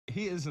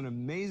He is an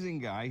amazing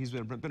guy. He's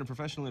been a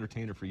professional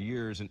entertainer for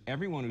years, and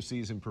everyone who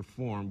sees him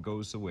perform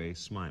goes away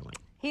smiling.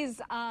 He's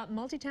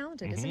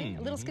multi-talented, isn't he?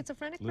 A little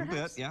schizophrenic, perhaps? A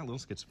little bit, yeah, a little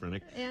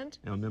schizophrenic. And?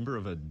 A member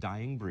of a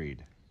dying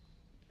breed.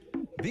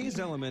 These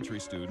elementary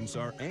students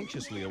are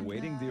anxiously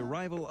awaiting the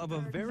arrival of a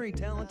very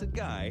talented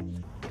guy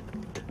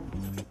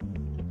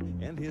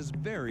and his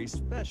very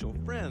special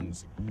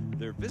friends.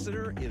 Their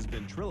visitor is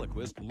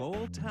ventriloquist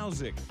Lowell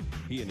Tauzik.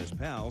 He and his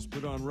pals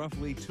put on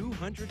roughly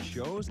 200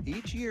 shows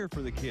each year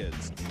for the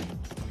kids.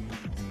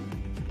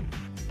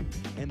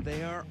 And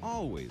they are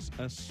always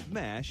a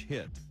smash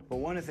hit. But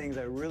one of the things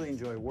I really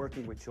enjoy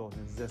working with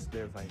children is just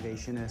their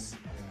vivacious,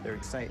 their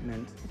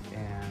excitement,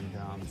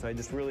 and so I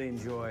just really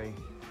enjoy,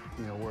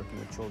 you know, working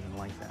with children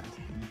like that.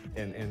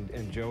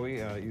 And Joey,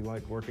 you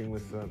like working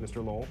with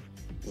Mr. Lowell?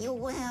 Yeah,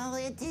 well,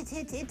 it's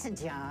a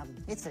job.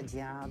 It's a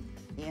job.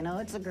 You know,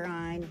 it's a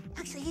grind.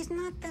 Actually, he's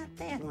not that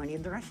bad when he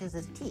brushes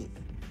his teeth.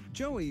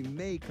 Joey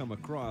may come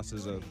across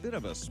as a bit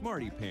of a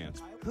smarty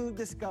pants. Who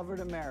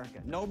discovered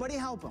America? Nobody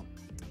help him.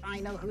 I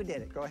know who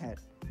did it. Go ahead.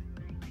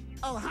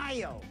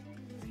 Ohio.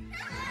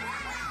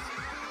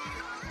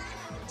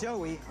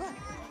 Joey.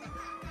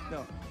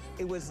 No,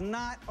 it was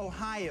not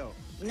Ohio.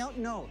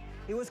 No,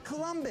 it was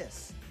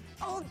Columbus.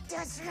 Oh,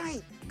 that's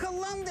right.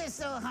 Columbus,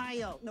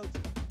 Ohio. No.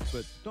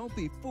 But don't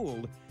be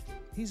fooled,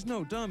 he's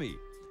no dummy.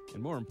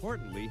 And more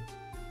importantly,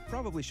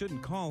 probably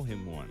shouldn't call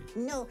him one.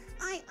 No,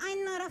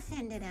 I'm not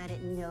offended at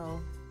it.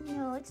 No,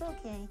 it's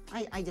okay.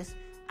 I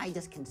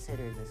just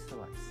consider the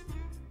source.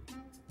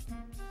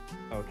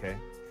 Okay.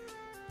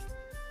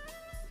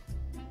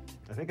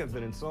 I think I've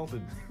been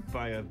insulted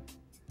by a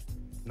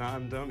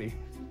non-dummy.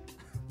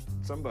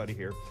 Somebody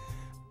here.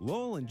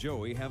 Lowell and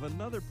Joey have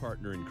another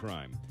partner in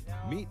crime.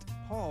 Meet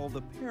Paul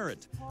the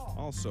Parrot,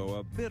 also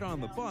a bit on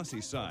the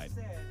bossy side,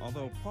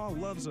 although Paul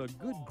loves a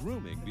good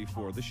grooming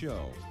before the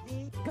show.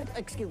 Good,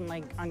 excuse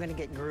me, I'm going to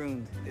get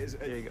groomed.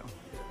 There you go.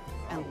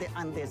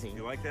 I'm busy.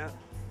 You like that?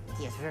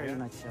 Yes, very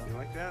much so. You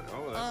like that?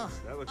 Oh,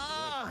 that looks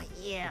good.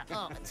 Yeah.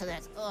 Oh, so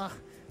that's,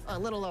 a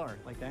little lower.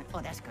 Like that?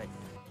 Oh, that's good.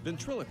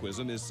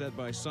 Ventriloquism is said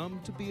by some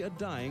to be a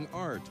dying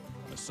art,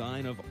 a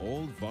sign of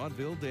old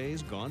vaudeville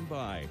days gone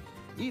by,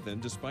 even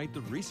despite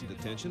the recent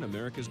attention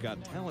America's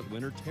Got Talent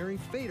winner Terry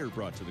Fader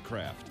brought to the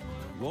craft.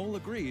 Lowell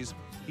agrees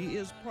he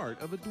is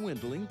part of a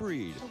dwindling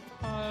breed.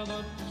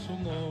 But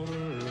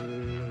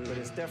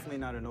it's definitely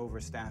not an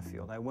overstaffed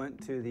field. I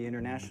went to the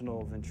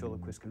International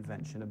Ventriloquist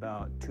Convention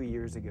about 2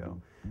 years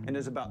ago, and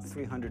there's about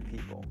 300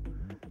 people.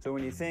 So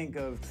when you think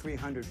of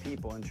 300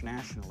 people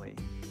internationally,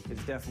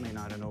 it's definitely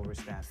not an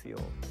overstaffed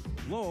field.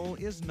 Lowell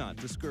is not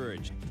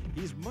discouraged.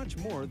 He's much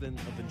more than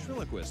a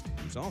ventriloquist.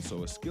 He's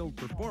also a skilled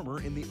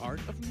performer in the art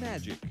of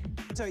magic.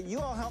 So you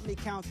all help me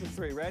count to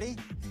 3. Ready?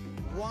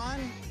 1,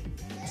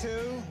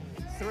 2,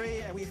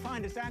 3, and we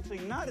find it's actually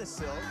not a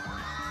silk,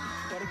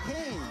 but a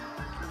cane.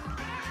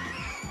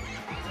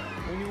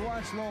 When you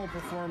watch Lowell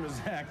perform his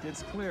act,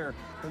 it's clear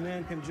the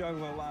man can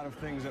juggle a lot of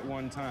things at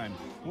one time.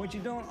 What you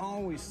don't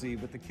always see,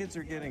 but the kids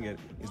are getting it,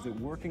 is that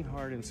working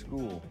hard in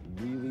school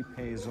really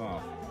pays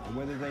off. And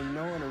whether they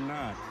know it or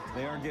not,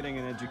 they are getting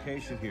an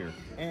education here,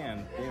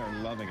 and they are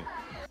loving it.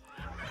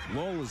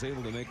 Lowell is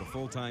able to make a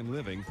full-time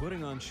living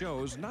putting on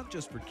shows not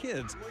just for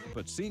kids,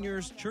 but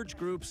seniors, church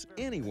groups,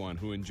 anyone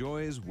who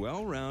enjoys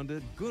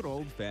well-rounded, good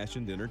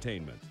old-fashioned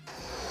entertainment.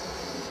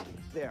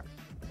 There.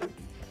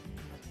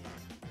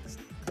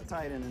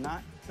 Tie it in a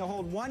knot. Now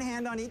hold one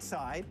hand on each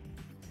side.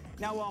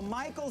 Now while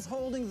Michael's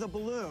holding the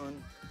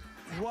balloon,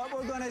 what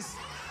we're gonna...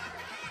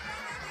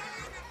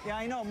 Yeah,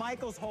 I know,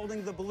 Michael's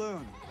holding the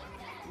balloon.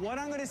 What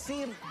I'm gonna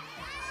see...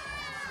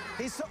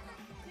 He's so...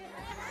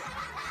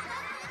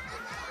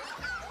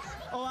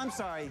 Oh, I'm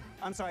sorry.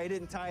 I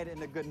didn't tie it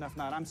in a good enough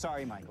knot. I'm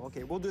sorry, Michael.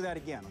 Okay, we'll do that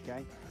again,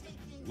 okay?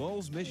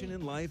 Lowell's mission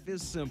in life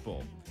is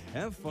simple.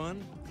 Have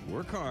fun,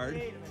 work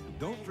hard,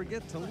 don't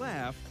forget to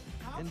laugh,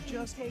 and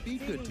just be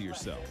good to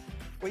yourself.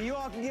 Well, you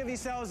all can give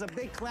yourselves a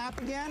big clap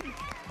again.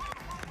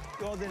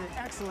 You all did an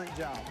excellent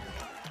job.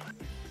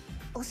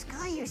 Oh,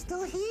 Sky, you're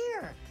still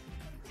here.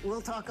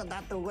 We'll talk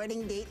about the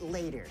wedding date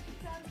later.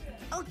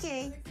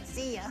 Okay,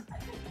 see ya.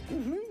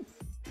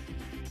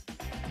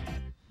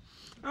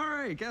 All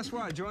right, guess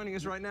what? Joining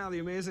us right now, the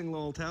amazing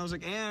Lowell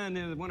Tauzik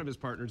and one of his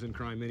partners in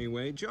crime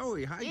anyway,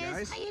 Joey. Hi,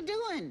 guys. How you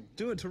doing?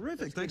 Doing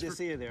terrific. Good to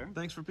see you there.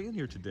 Thanks for being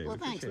here today. Well,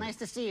 thanks. Nice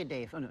to see you,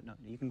 Dave. Oh, no,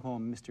 you can call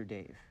him Mr.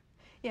 Dave.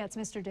 Yeah, it's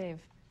Mr.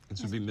 Dave.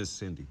 This would be Miss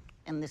Cindy.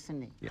 And Miss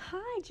Cindy. Yeah.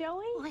 Hi,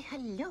 Joey. Why,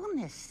 hello,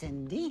 Miss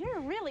Cindy. You're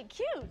really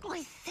cute.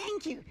 Why,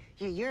 thank you.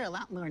 You're a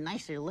lot more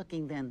nicer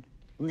looking than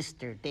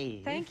Mr.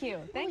 Dave. Thank you.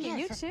 Thank you.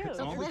 You too.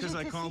 All because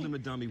I called him a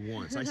dummy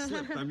once. I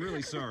slipped. I'm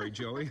really sorry,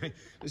 Joey.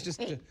 It's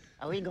just... Hey,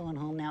 are we going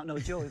home now? No,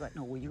 Joey, but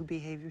no, will you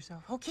behave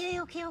yourself? Okay.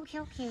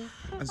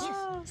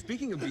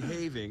 Speaking of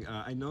behaving,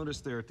 I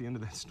noticed there at the end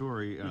of that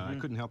story, I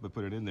couldn't help but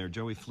put it in there,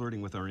 Joey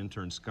flirting with our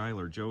intern,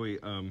 Skylar. Joey,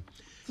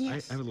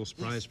 Yes. I have a little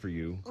surprise for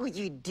you. Oh,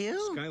 you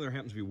do? Skylar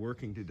happens to be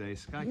working today.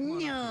 Sky, come on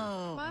No.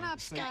 up Come on up,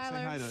 Say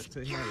Skylar. hi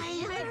to You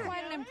made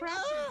quite an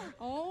impression.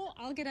 Oh,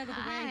 I'll get out of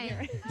the way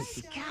here.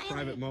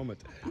 Private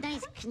moment.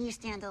 Nice. Can you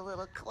stand a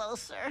little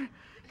closer?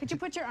 Could you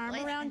put your arm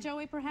around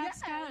Joey,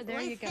 perhaps, Skylar?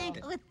 There you go.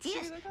 With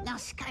this. Now,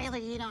 Skylar,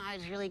 you know, I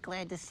was really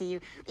glad to see you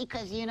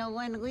because, you know,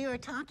 when we were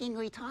talking,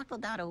 we talked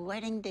about a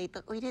wedding date,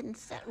 but we didn't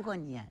set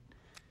one yet.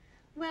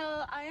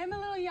 Well, I am a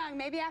little young.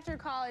 Maybe after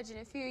college in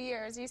a few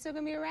years. Are you still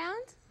going to be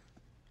around?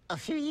 A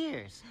few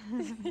years.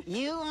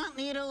 You want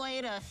me to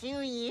wait a few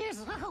years?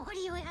 What are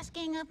you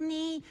asking of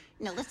me?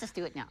 No, let's just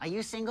do it now. Are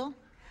you single?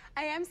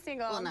 I am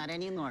single. Well, not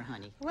anymore,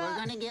 honey. Well, we're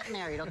gonna get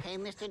married, okay,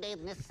 Mr. Dave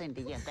and Miss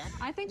Cindy? Yeah, that.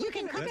 I think you we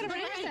can come to the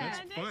arrange wedding.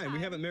 that. That's fine. We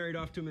haven't married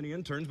off too many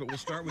interns, but we'll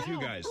start with you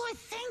guys. Oh,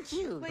 thank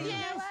you. Well, you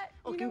know what?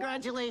 Oh, You know what?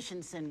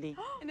 congratulations, Cindy.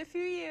 In a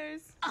few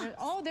years.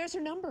 Oh, there's her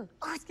number.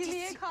 Oh, Give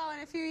me a call in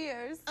a few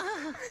years.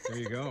 There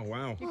you go.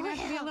 Wow. You're going to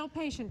have to be a little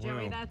patient,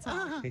 Joey, Wow. that's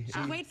all.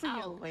 I'll wait for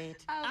I'll you. wait.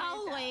 I'll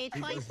I'll wait.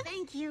 Why,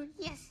 thank you.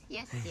 Yes.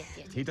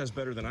 He does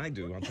better than I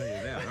do, I'll tell you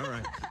that. All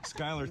right.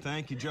 Skylar,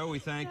 thank you. Joey,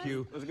 thank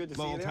you. It was good to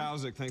see Lowell you there.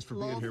 Tauzik, thanks for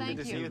being Lowell, here. thank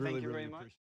Good to you. see you. Thank Really, you very really much. appreciate it.